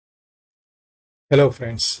Hello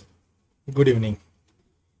friends, good evening.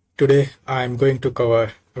 Today I am going to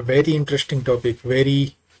cover a very interesting topic,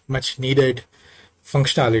 very much needed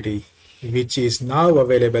functionality which is now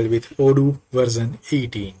available with Odoo version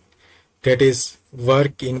 18. That is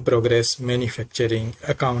work in progress manufacturing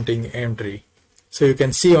accounting entry. So you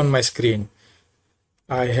can see on my screen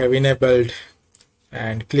I have enabled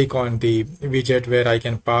and click on the widget where I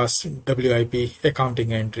can pass WIP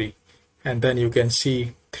accounting entry, and then you can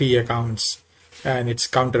see three accounts and its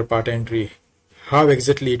counterpart entry. How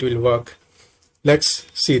exactly it will work, let's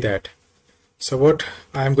see that. So what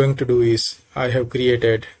I am going to do is I have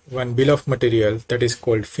created one bill of material that is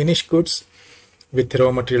called finished goods with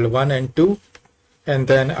raw material 1 and 2, and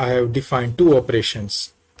then I have defined two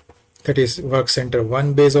operations, that is work center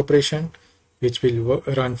 1 base operation which will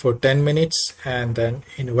run for 10 minutes, and then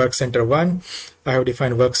in work center 1 I have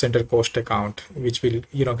defined work center cost account which will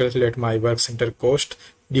calculate my work center cost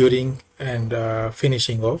during and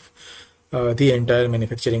finishing of the entire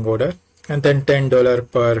manufacturing order, and then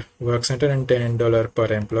 $10 per work center and $10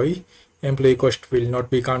 per employee. Employee cost will not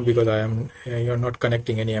be count because I am you're not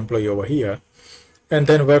connecting any employee over here. And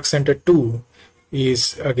then work center 2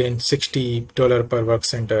 is again $60 per work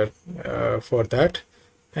center for that,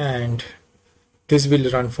 and this will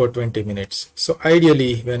run for 20 minutes. So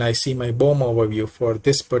ideally, when I see my BOM overview for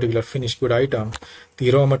this particular finished good item,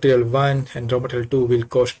 the raw material 1 and raw material 2 will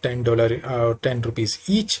cost $10 10 rupees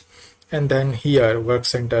each, and then here work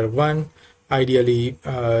center 1 ideally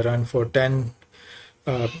run for 10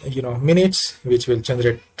 minutes, which will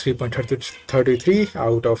generate 3.33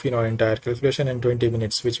 out of entire calculation, and 20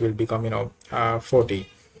 minutes which will become 40,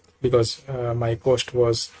 because my cost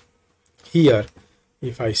was here.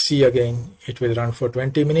 If I see again, it will run for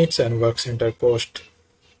 20 minutes and work center cost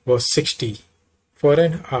was 60 for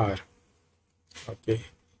an hour. Okay,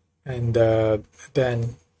 and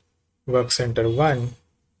then work center 1,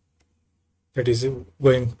 that is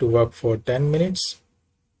going to work for 10 minutes,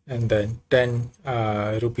 and then 10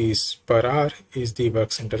 rupees per hour is the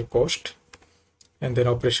work center cost, and then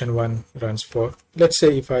operation 1 runs for, let's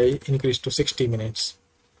say if I increase to 60 minutes,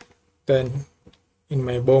 then in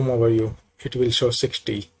my BOM overview it will show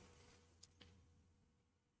 60.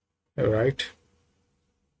 All right,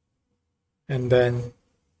 and then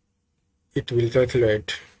it will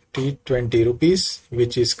calculate the 20 rupees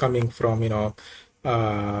which is coming from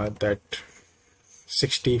that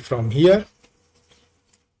 60 from here,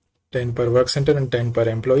 10 per work center and 10 per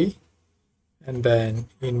employee, and then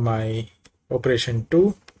in my operation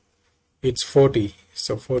 2 it's 40,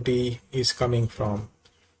 so 40 is coming from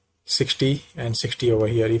 60 and 60 over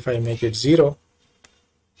here. If I make it 0,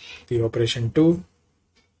 the operation 2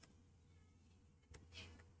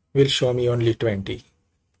 will show me only 20.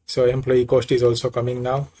 So employee cost is also coming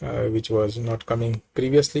now, which was not coming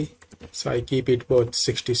previously. So I keep it both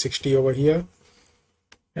 60 over here,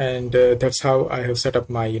 and that's how I have set up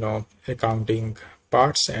my accounting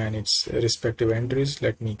parts and its respective entries.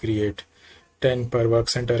 Let me create 10 per work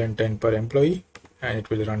center and 10 per employee, and it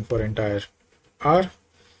will run for entire hour.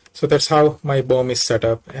 So that's how my BOM is set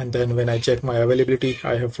up. And then when I check my availability,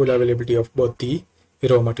 I have full availability of both the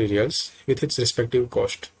raw materials with its respective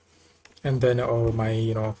cost. And then all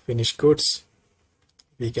my finished goods,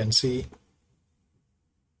 we can see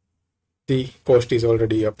the cost is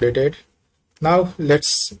already updated. Now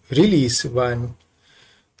let's release one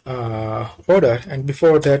order, and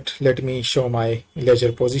before that let me show my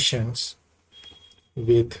ledger positions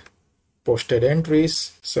with posted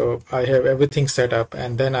entries. So I have everything set up,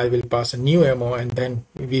 and then I will pass a new MO, and then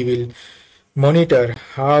we will monitor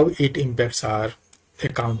how it impacts our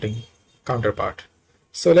accounting counterpart.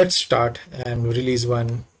 So let's start and release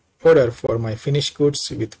one order for my finished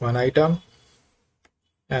goods with one item,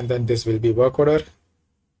 and then this will be work order.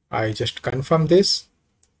 I just confirm this,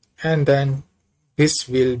 and then this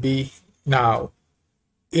will be now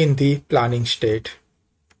in the planning state.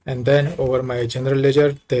 And then over my general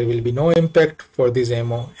ledger, there will be no impact for this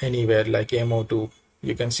MO anywhere, like MO2.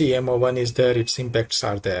 You can see MO1 is there, its impacts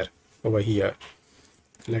are there over here.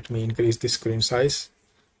 Let me increase the screen size.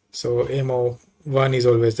 So MO1 is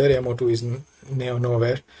always there, MO2 is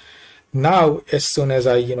nowhere. Now, as soon as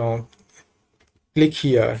I, click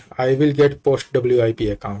here, I will get post WIP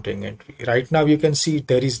accounting entry. Right now, you can see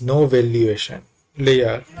there is no valuation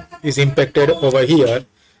layer is impacted over here,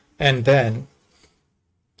 and then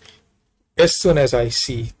as soon as I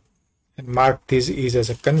see and mark this is as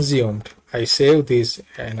a consumed, I save this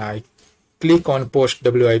and I click on post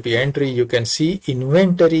WIP entry. You can see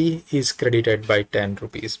inventory is credited by 10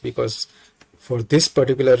 rupees because for this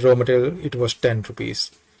particular raw material it was 10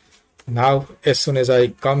 rupees. Now as soon as I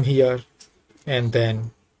come here and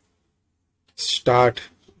then start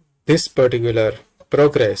this particular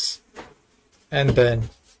progress and then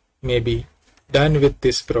maybe done with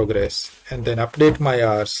this progress and then update my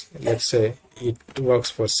hours. Let's say it works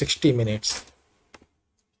for 60 minutes.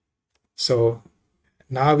 So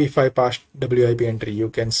now if I pass WIP entry, you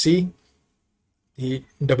can see the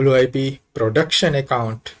WIP production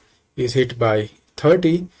account is hit by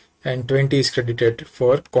 30 and 20 is credited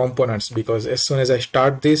for components, because as soon as I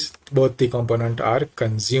start this, both the components are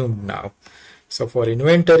consumed now. So for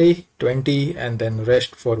inventory 20 and then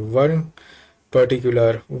rest for one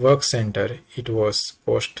particular work center, it was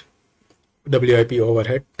cost WIP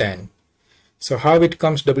overhead 10. So how it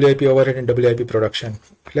comes WIP overhead and WIP production?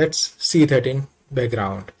 Let's see that in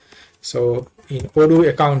background. So in Odoo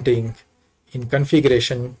accounting, in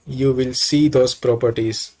configuration, you will see those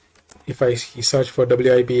properties. If I search for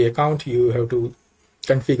WIP account, you have to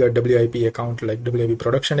configure WIP account like WIP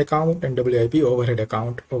production account and WIP overhead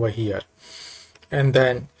account over here. And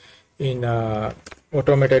then in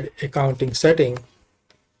automated accounting setting,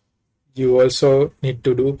 you also need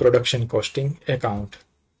to do production costing account.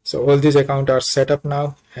 So all these accounts are set up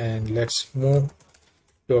now, and let's move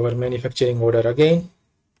to our manufacturing order again,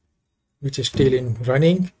 which is still in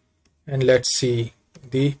running, and let's see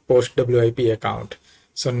the post WIP account.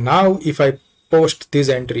 So now if I post this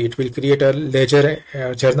entry, it will create a ledger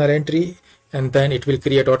journal entry, and then it will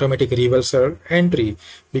create automatic reversal entry,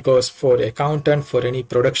 because for accountant, for any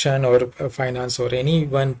production or finance or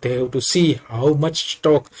anyone, they have to see how much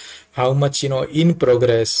stock, how much in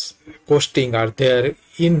progress costing are there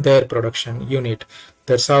in their production unit.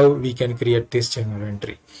 That's how we can create this journal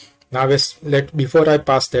entry. Now before I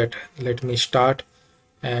pass that, let me start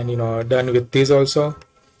and done with this also.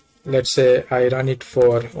 Let's say I run it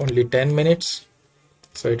for only 10 minutes,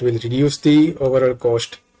 so it will reduce the overall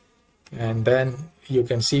cost, and then you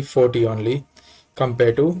can see 40 only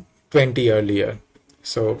compared to 20 earlier.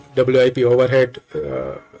 So WIP overhead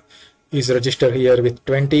is registered here with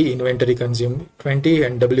 20, inventory consumed 20,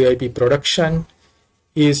 and WIP production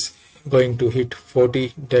is going to hit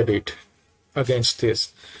 40 debit against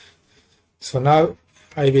this. So now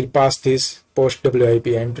I will pass this post WIP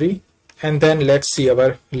entry, and then let's see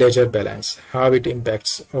our ledger balance, how it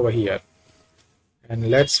impacts over here.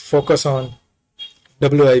 And let's focus on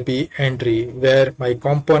WIP entry, where my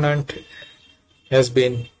component has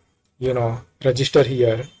been registered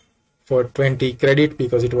here for 20 credit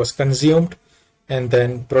because it was consumed, and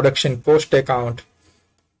then production cost account,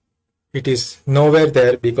 it is nowhere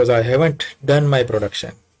there because I haven't done my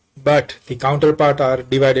production. But the counterpart are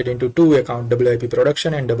divided into two accounts, WIP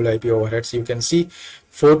production and WIP overheads. You can see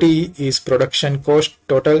 40 is production cost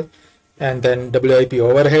total, and then WIP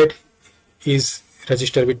overhead is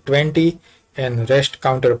registered with 20, and rest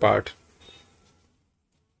counterpart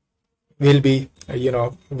will be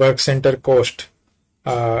work center cost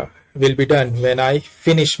will be done when I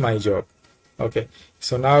finish my job. Okay,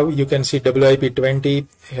 so now you can see WIP 20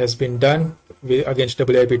 has been done against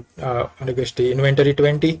WIP against the inventory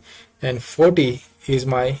 20, and 40 is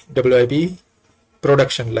my WIP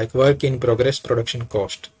production, like work in progress production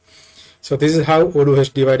cost. So this is how Odoo has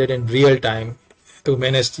divided in real time to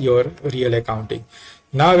manage your real accounting.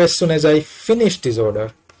 Now as soon as I finish this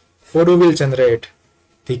order, Odoo will generate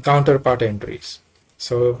the counterpart entries.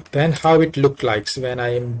 So then how it looked like when I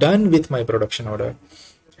am done with my production order,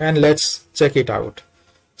 and let's check it out.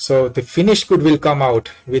 So the finished good will come out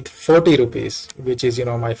with 40 rupees, which is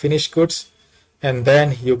my finished goods, and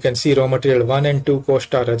then you can see raw material 1 and 2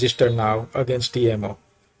 cost are registered now against TMO.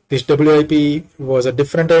 This WIP was a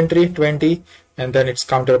different entry 20, and then its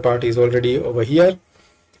counterpart is already over here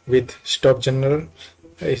with stock general,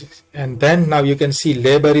 and then now you can see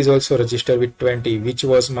labor is also registered with 20, which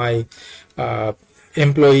was my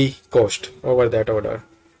employee cost over that order,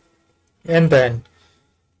 and then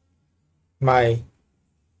my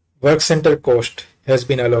work center cost has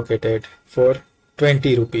been allocated for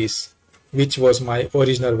 20 rupees, which was my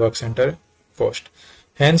original work center cost.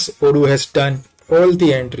 Hence Odoo has done all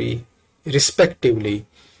the entry respectively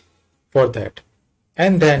for that.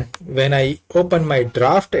 And then when I open my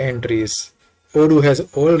draft entries, Odoo has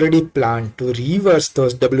already planned to reverse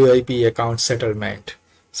those WIP account settlement.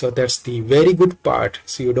 So that's the very good part.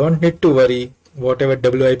 So you don't need to worry. Whatever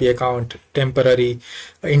WIP account temporary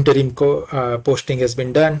interim posting has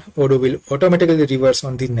been done, Odoo will automatically reverse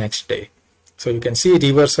on the next day. So you can see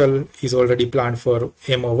reversal is already planned for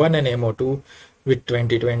MO1 and MO2 with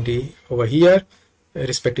 2020 over here,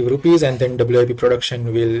 respective rupees, and then WIP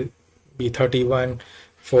production will be 31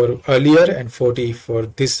 for earlier and 40 for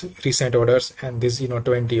this recent orders, and this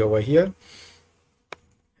 20 over here.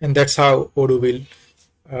 And that's how Odoo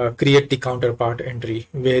will create the counterpart entry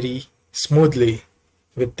very smoothly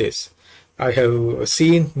with this. I have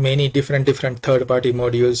seen many different third-party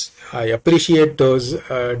modules. I appreciate those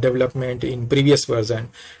development in previous version,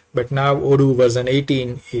 but now Odoo version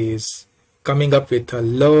 18 is coming up with a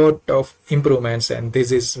lot of improvements, and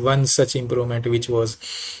this is one such improvement which was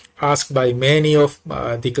asked by many of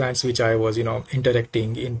the clients which I was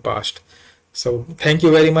interacting in past. So thank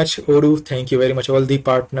you very much, Odoo. Thank you very much all the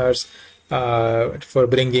partners for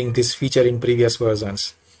bringing this feature in previous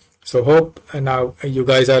versions. So hope now you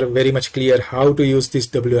guys are very much clear how to use this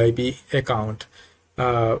WIP account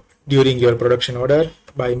during your production order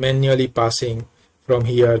by manually passing from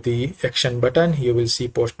here the action button. You will see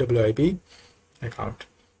post WIP account.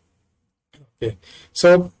 Okay,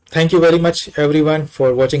 so thank you very much everyone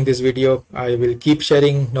for watching this video. I will keep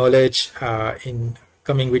sharing knowledge in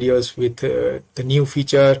coming videos with the new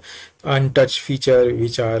feature, untouched feature,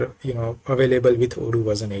 which are available with Odoo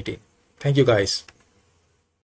version 18. Thank you guys.